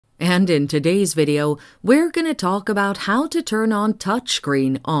And in today's video, we're going to talk about how to turn on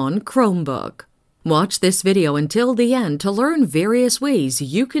touchscreen on Chromebook. Watch this video until the end to learn various ways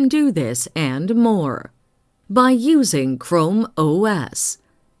you can do this and more. By using ChromeOS.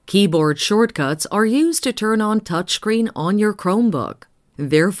 Keyboard shortcuts are used to turn on touchscreen on your Chromebook.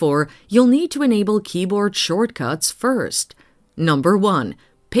 Therefore, you'll need to enable keyboard shortcuts first. Number 1.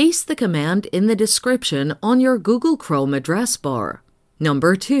 Paste the command in the description on your Google Chrome address bar.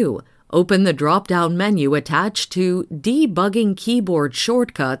 Number 2. Open the drop-down menu attached to Debugging Keyboard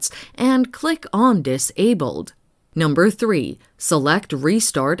Shortcuts and click on Disabled. Number 3. Select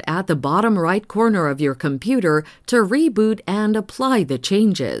Restart at the bottom right corner of your computer to reboot and apply the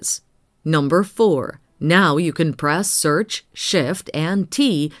changes. Number 4. Now you can press Search, Shift, and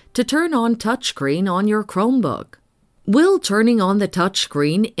T to turn on touchscreen on your Chromebook. Will turning on the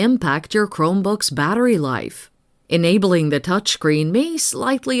touchscreen impact your Chromebook's battery life? Enabling the touchscreen may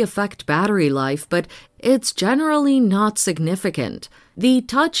slightly affect battery life, but it's generally not significant. The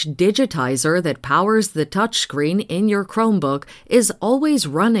touch digitizer that powers the touchscreen in your Chromebook is always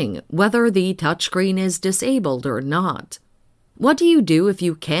running, whether the touchscreen is disabled or not. What do you do if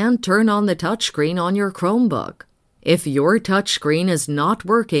you can't turn on the touchscreen on your Chromebook? If your touchscreen is not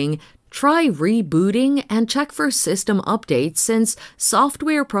working, try rebooting and check for system updates since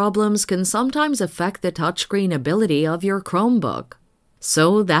software problems can sometimes affect the touchscreen ability of your Chromebook.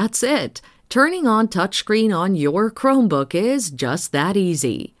 So that's it. Turning on touchscreen on your Chromebook is just that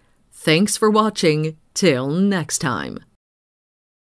easy. Thanks for watching. Till next time.